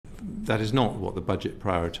That is not what the budget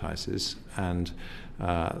prioritises, and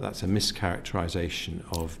that's a mischaracterisation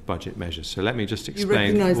of budget measures. So let me just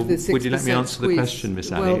explain. Would you let me answer the question,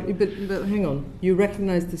 Miss Ali? Well, but hang on. You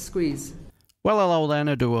recognise the squeeze. Well, hello then,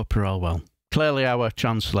 I do hope you're all well. Clearly our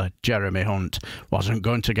Chancellor, Jeremy Hunt, wasn't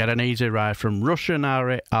going to get an easy ride from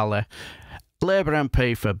Rushanara Ali, Labour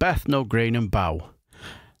MP for Bethnal Green and Bow.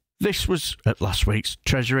 This was at last week's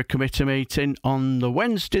Treasury Committee meeting on the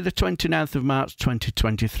Wednesday the 29th of March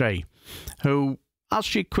 2023, who, as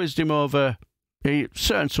she quizzed him over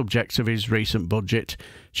certain subjects of his recent budget,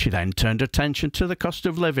 she then turned attention to the cost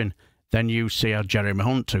of living. Then you see how Jeremy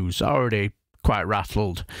Hunt, who's already quite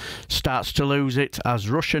rattled, starts to lose it as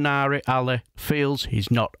Rushanara Ali feels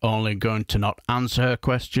he's not only going to not answer her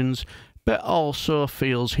questions, but also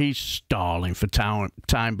feels he's stalling for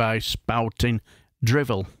time by spouting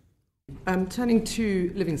drivel. Turning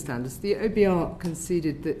to living standards, the OBR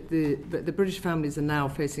conceded that the British families are now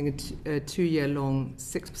facing a 2-year-long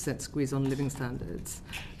 6% squeeze on living standards,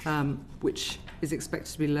 which is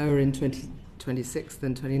expected to be lower in 2026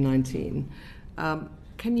 than 2019.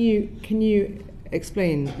 Can you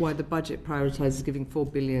explain why the budget prioritises giving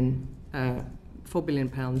 £4 billion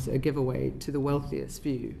a giveaway to the wealthiest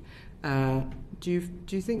few? Do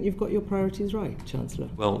you think you've got your priorities right, Chancellor?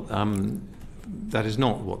 Well, that is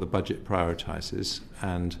not what the budget prioritises,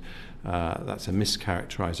 and that's a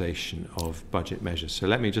mischaracterisation of budget measures. So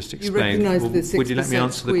let me just explain. Would you let me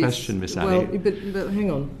answer the question, Miss Ali? Well, but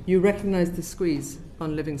hang on. You recognise the squeeze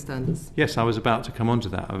on living standards? Yes, I was about to come on to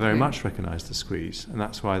that. I very much recognise the squeeze, and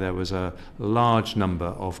that's why there was a large number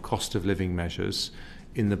of cost of living measures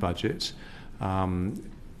in the budget.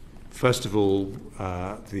 First of all,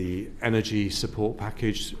 the energy support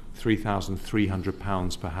package,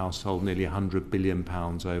 £3,300 per household, nearly £100 billion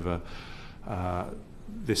over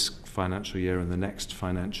this financial year and the next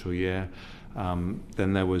financial year.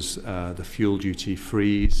 Then there was the fuel duty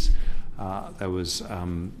freeze. There was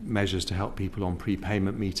measures to help people on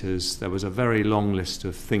prepayment meters. There was a very long list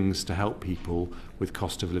of things to help people with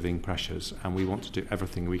cost of living pressures, and we want to do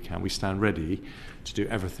everything we can. We stand ready to do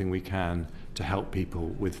everything we can to help people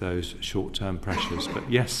with those short-term pressures.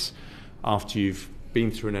 But yes, after you've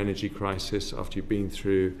been through an energy crisis, after you've been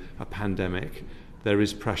through a pandemic, there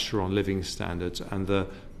is pressure on living standards, and the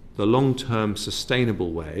long-term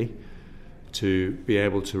sustainable way to be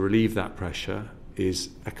able to relieve that pressure is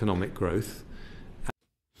economic growth.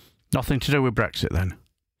 Nothing to do with Brexit then?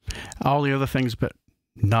 All the other things, but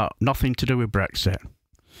nothing to do with Brexit,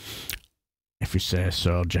 if you say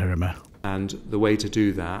so, Jeremy. And the way to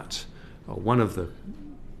do that, one of the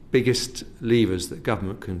biggest levers that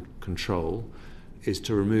government can control, is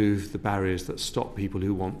to remove the barriers that stop people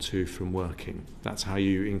who want to from working. That's how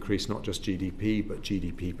you increase not just GDP, but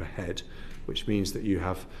GDP per head, which means that you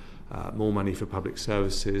have more money for public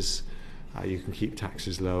services, you can keep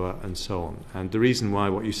taxes lower, and so on. And the reason why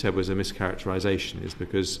what you said was a mischaracterisation is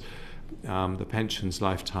because the pensions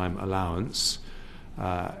lifetime allowance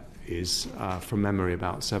is, from memory,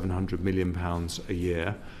 about £700 million a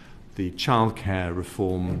year. The childcare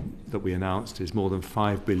reform that we announced is more than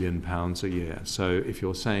 £5 billion a year. So if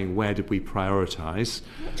you're saying where did we prioritise,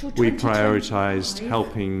 we prioritised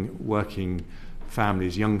helping working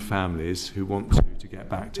families, young families who want to get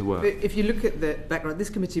back to work. If you look at the background, this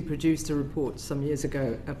committee produced a report some years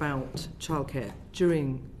ago about childcare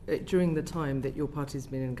during the time that your party's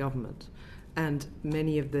been in government, and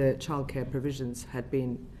many of the childcare provisions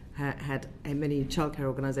many childcare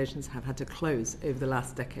organisations have had to close over the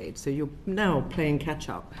last decade. So you're now playing catch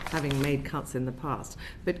up, having made cuts in the past.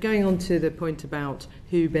 But going on to the point about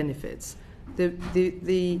who benefits, your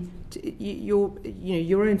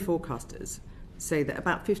own forecasters say that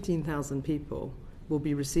about 15,000 people will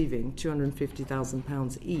be receiving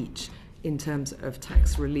 £250,000 each in terms of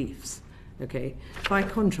tax reliefs. Okay. By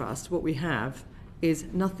contrast, what we have is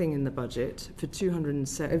nothing in the budget for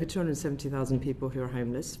over 270,000 people who are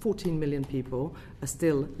homeless. 14 million people are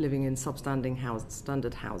still living in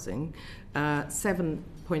substandard housing.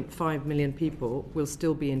 7.5 million people will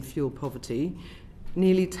still be in fuel poverty.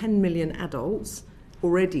 Nearly 10 million adults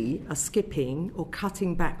already are skipping or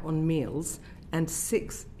cutting back on meals, and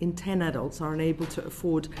 6 in 10 adults are unable to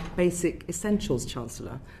afford basic essentials,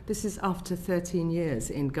 Chancellor. This is after 13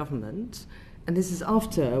 years in government. And this is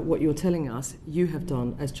after what you're telling us you have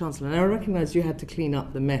done as Chancellor. And I recognise you had to clean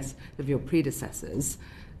up the mess of your predecessors,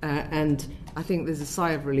 and I think there's a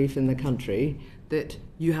sigh of relief in the country that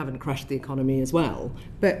you haven't crashed the economy as well.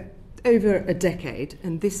 But over a decade,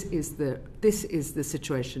 and this is the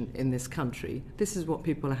situation in this country. This is what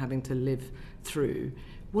people are having to live through.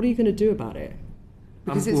 What are you going to do about it?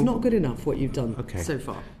 Because it's not good enough what you've done so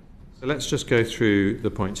far. So let's just go through the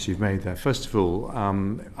points you've made there. First of all,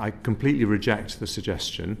 I completely reject the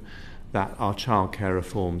suggestion that our childcare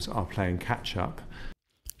reforms are playing catch-up.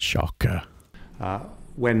 Shocker.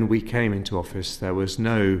 When we came into office, there was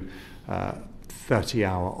no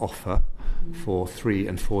 30-hour offer for 3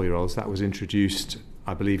 and 4-year-olds. That was introduced,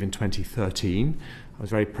 I believe, in 2013. I was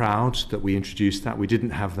very proud that we introduced that. We didn't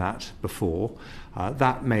have that before.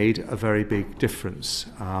 That made a very big difference.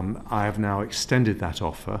 I have now extended that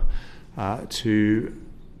offer to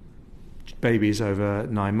babies over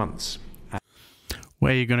 9 months.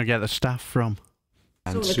 Where are you going to get the staff from?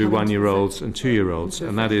 And to 1-year-olds and 2-year-olds,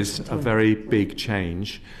 and that is a very big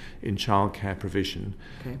change in childcare provision,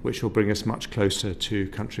 which will bring us much closer to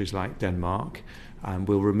countries like Denmark, and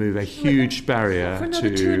will remove a huge barrier for another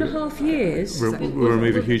 2.5 years. We'll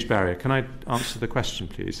remove a huge barrier. Can I answer the question,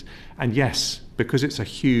 please? And yes, because it's a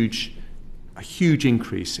huge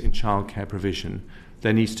increase in childcare provision,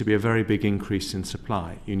 there needs to be a very big increase in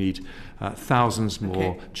supply. You need thousands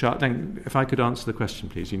more. If I could answer the question,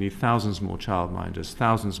 please. You need thousands more childminders,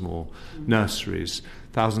 thousands more nurseries,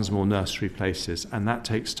 thousands more nursery places, and that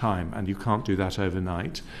takes time, and you can't do that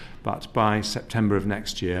overnight. But by September of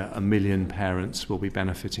next year, 1 million parents will be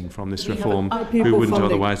benefiting from this reform who wouldn't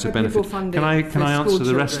otherwise have benefited. Can I answer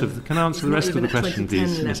the rest of the question,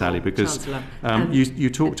 please, Ms. Ali? Because you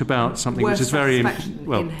talked about something which is very in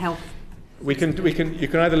health. You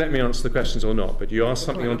can either let me answer the questions or not, but you asked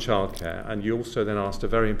something on childcare, and you also then asked a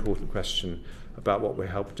very important question about what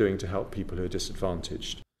we're doing to help people who are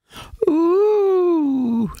disadvantaged.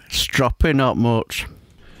 Ooh, stropping up much.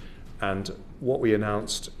 And what we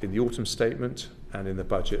announced in the autumn statement and in the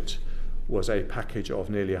budget was a package of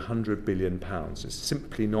nearly £100 billion. It's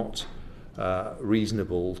simply not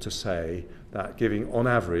reasonable to say that giving on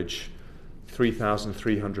average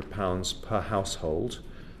 £3,300 per household,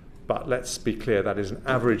 but let's be clear, that is an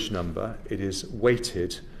average number. It is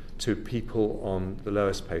weighted to people on the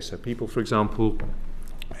lowest pay. So people, for example,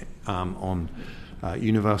 on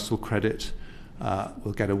universal credit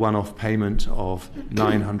will get a one-off payment of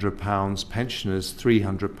 £900, pensioners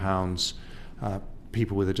 £300,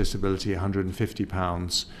 people with a disability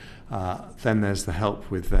 £150. Then there's the help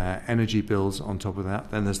with their energy bills on top of that.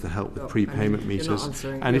 Then there's the help with prepayment meters.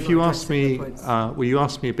 And if you ask me, you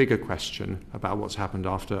ask me a bigger question about what's happened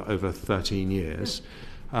after over 13 years,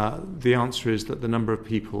 the answer is that the number of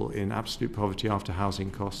people in absolute poverty after housing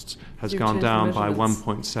costs has gone down by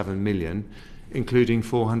 1.7 million, including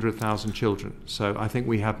 400,000 children. So I think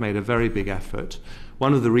we have made a very big effort.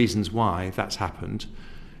 One of the reasons why that's happened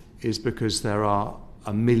is because there are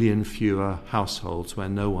 1 million fewer households where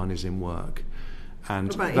no one is in work,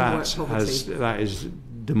 and that is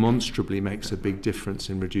demonstrably makes a big difference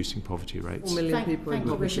in reducing poverty rates. 4 million people in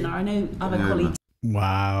poverty. Rushanara. I know other colleagues.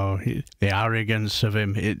 Wow, the arrogance of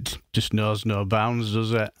him, it just knows no bounds,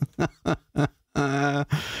 does it?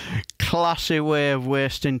 Classy way of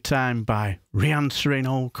wasting time by re-answering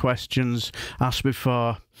old questions asked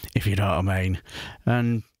before, if you know what I mean.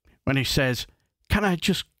 And when he says, can I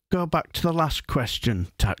just go back to the last question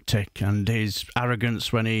tactic, and his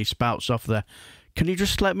arrogance when he spouts off there, can you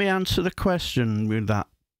just let me answer the question, with that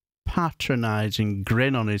patronising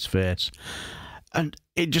grin on his face? And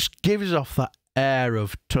it just gives off that air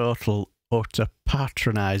of total, utter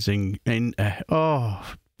patronising.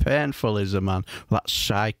 Painful is the man, that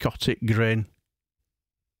psychotic grin.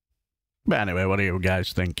 But anyway, what do you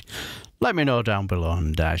guys think? Let me know down below,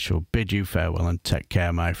 and I shall bid you farewell and take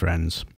care, my friends.